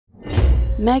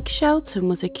Meg Shelton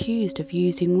was accused of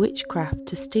using witchcraft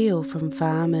to steal from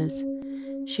farmers.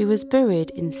 She was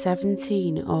buried in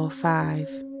 1705.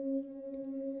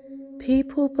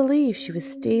 People believe she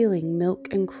was stealing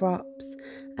milk and crops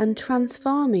and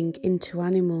transforming into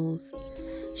animals.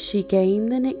 She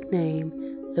gained the nickname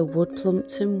the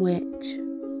Woodplumpton Witch.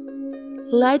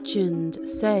 Legend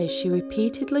says she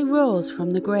repeatedly rose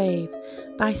from the grave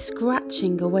by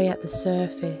scratching away at the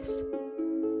surface.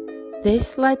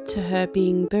 This led to her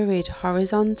being buried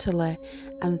horizontally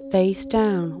and face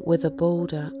down with a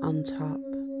boulder on top.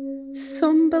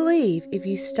 Some believe if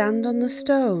you stand on the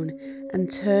stone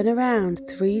and turn around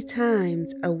 3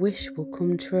 times, a wish will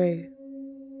come true.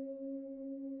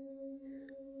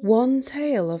 One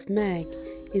tale of Meg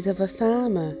is of a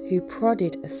farmer who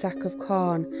prodded a sack of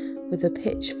corn with a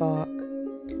pitchfork.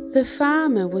 The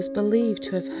farmer was believed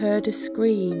to have heard a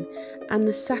scream, and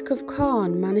the sack of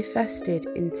corn manifested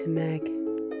into Meg.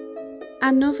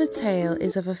 Another tale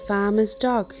is of a farmer's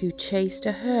dog who chased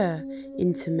a hare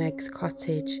into Meg's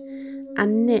cottage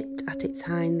and nipped at its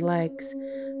hind legs.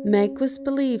 Meg was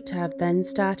believed to have then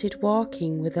started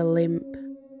walking with a limp.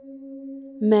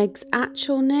 Meg's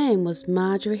actual name was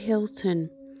Marjorie Hilton.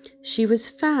 She was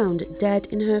found dead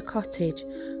in her cottage,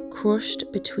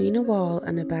 crushed between a wall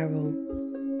and a barrel.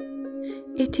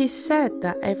 It is said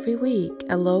that every week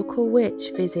a local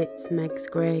witch visits Meg's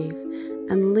grave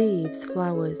and leaves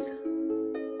flowers.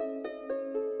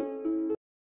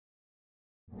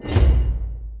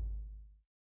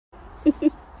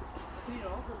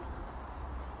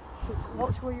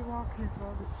 Watch where you're walking as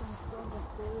well, there's some stone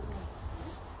left there.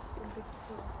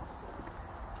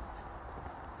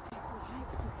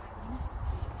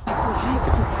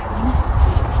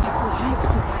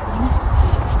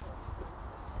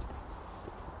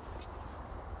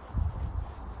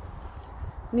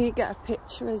 Need to get a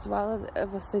picture as well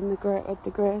of us in the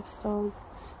gravestone.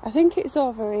 I think it's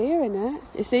over here, isn't it?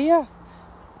 It's here.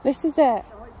 This is it.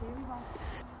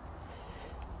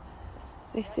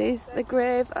 This is the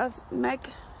grave of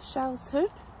Meg Shelton.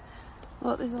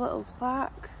 Look, there's a little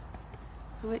plaque.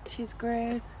 A witch's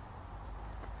grave.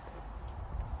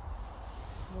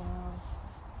 Wow.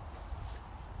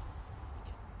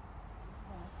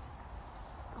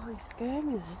 Oh, you scared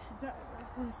me then. Is that,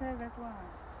 does it say red light?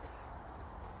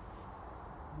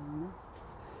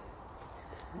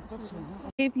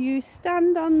 If you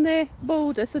stand on the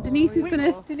boulder, so Denise is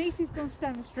gonna. Denise is going to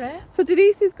demonstrate. So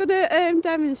Denise is gonna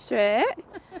demonstrate.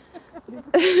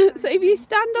 So if you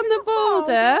stand on the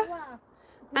boulder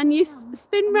and you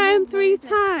spin round 3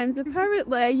 times,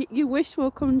 apparently your wish will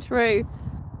come true.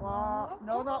 Wow.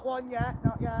 No, not one yet.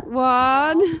 Not yet.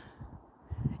 1.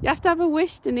 You have to have a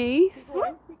wish, Denise. Keep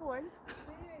going. Keep going.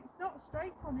 It's not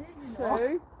straight on here, you know.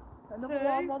 2. Another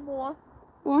 1. One more.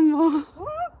 1 more.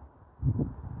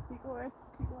 Keep going.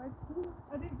 Keep going.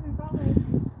 I didn't do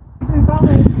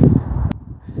valid.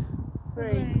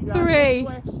 3. 3.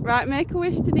 Right, make a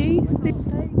wish, Denise. There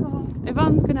you go.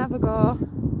 Yvonne's gonna have a go.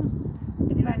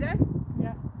 You ready?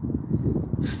 Yeah.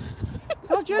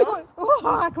 Oh, Joe, oh,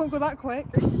 I can't go that quick.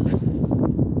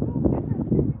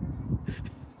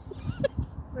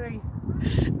 3.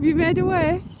 Have you made a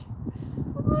wish?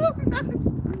 Oh, nice.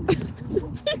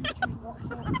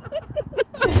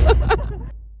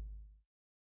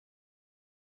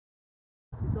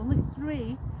 There's only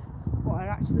 3 what are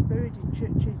actually buried in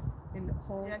churches in the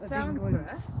whole of England.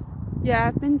 Yeah,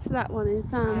 I've been to that one in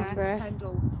Samsbury.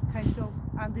 Pendle,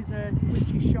 and there's a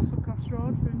witch's shop across the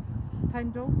road from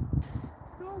Pendle.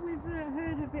 So we've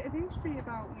heard a bit of history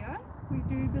about you. We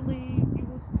do believe you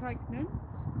was pregnant.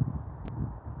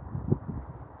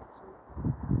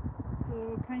 So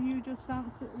can you just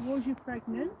answer, was you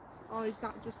pregnant, or is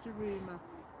that just a rumour?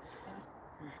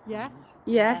 Yeah?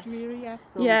 Yes. Yeah.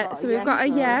 Yeah, so we've got a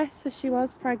yes, so she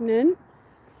was pregnant.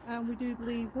 And we do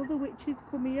believe other witches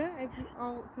come here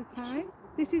all the time.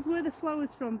 This is where the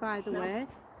flower's from, by the way.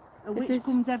 A witch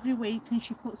comes every week and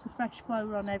she puts a fresh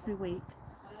flower on every week.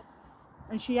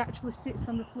 And she actually sits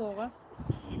on the floor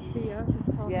here and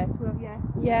talks to her.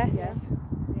 Yes.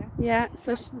 Yeah,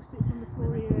 so she actually sits on the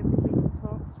floor here every week and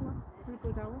talks to her for a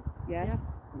good hour. Yes.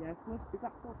 Is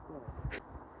that possible?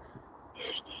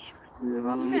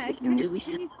 Meg, can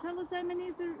you tell us how many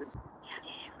is there? You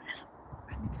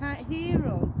can't hear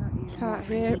us. Can't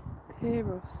hear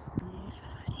us.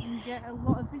 You get a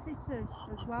lot of visitors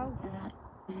as well.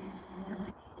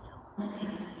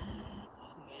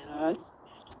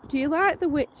 Do you like the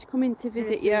witch coming to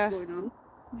visit you? Yeah.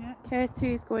 K2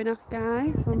 is going off,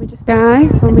 guys. When we just said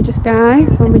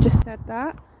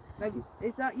that.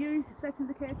 Is that you setting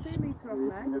the K2 meter on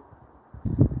there?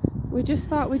 We just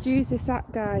thought we'd use this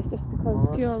app, guys, just because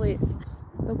purely it's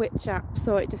the Witch app,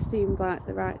 so it just seemed like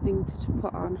the right thing to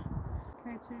put on.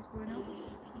 K2's going off.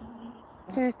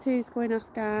 K2's going off,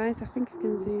 guys. I think I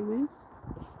can zoom in.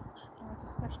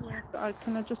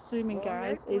 Can I just zoom in,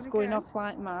 guys? It's going off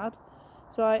like mad.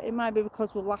 So it might be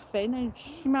because we're laughing and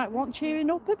she might want cheering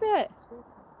up a bit.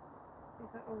 Is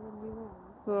that all the new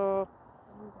ones? So,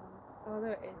 oh,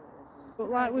 there it is. but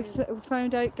like we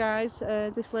found out, guys,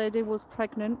 this lady was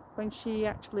pregnant when she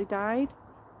actually died.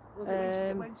 Was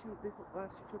it when she was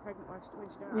pregnant when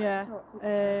she died? Yeah.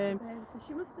 So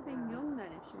she must have been young then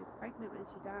if she was pregnant when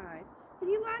she died. Can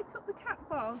you light up the cat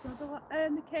balls or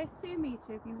the K2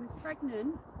 meter if you was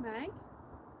pregnant, Meg?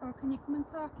 Or can you come and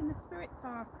talk in the spirit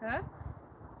talker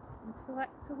and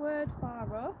select a word for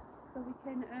us so we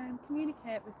can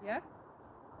communicate with you?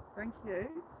 Thank you.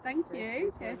 Thank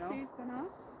you. K2's gone off.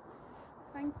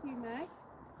 Thank you, Meg.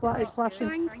 Light is flashing.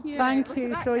 Thank you. Thank you.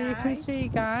 That, so guys. you can see,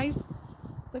 guys.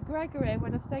 So Gregory,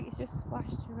 when I say it's just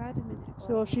flashed to red a minute ago.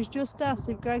 So she's just asked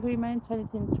if Gregory meant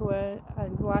anything to her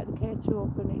and light the K2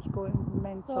 up and it's going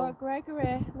mental. So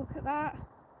Gregory, look at that.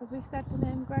 Because we've said the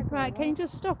name Gregory. Right, can you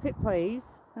just stop it,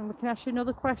 please? And we can ask you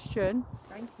another question.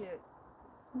 Thank you.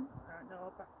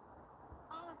 No, but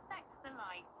I'll affect the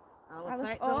lights. I'll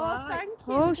affect the lights. Thank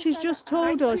you. Oh, she's just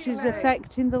told us she's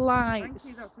affecting the lights.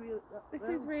 Thank you, This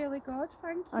is really good,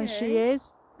 thank you. And she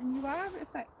is. And you are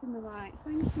affecting the lights.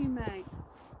 Thank you, Meg.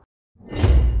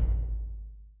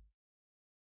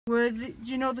 Do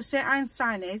you know what the St. Anne's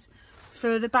sign is?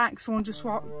 Further back, someone just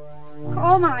walked.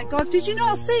 Oh my God, did you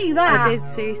not see that? I did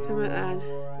see something then.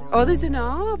 Oh, there's an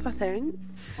orb, I think.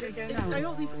 I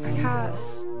can't.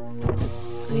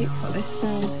 I need to put this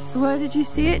down. So where did you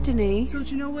see it, Denise? So do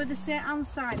you know where the St. Anne's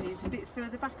sign is? A bit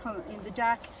further back on, in the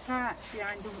darkest part,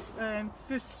 behind the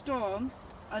first stone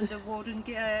and the wooden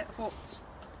hut.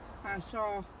 I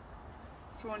saw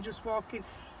someone just walking.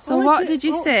 So what did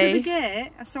you see? To the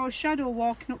gate, I saw a shadow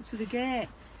walking up to the gate,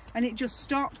 and it just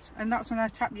stopped. And that's when I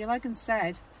tapped your leg and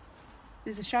said,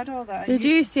 "There's a shadow there." Did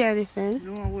you see anything?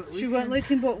 No, she weren't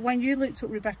looking, but when you looked up,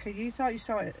 Rebecca, you thought you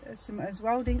saw it as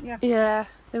well, didn't you? Yeah,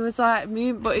 there was like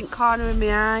movement, but in corner of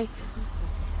my eye.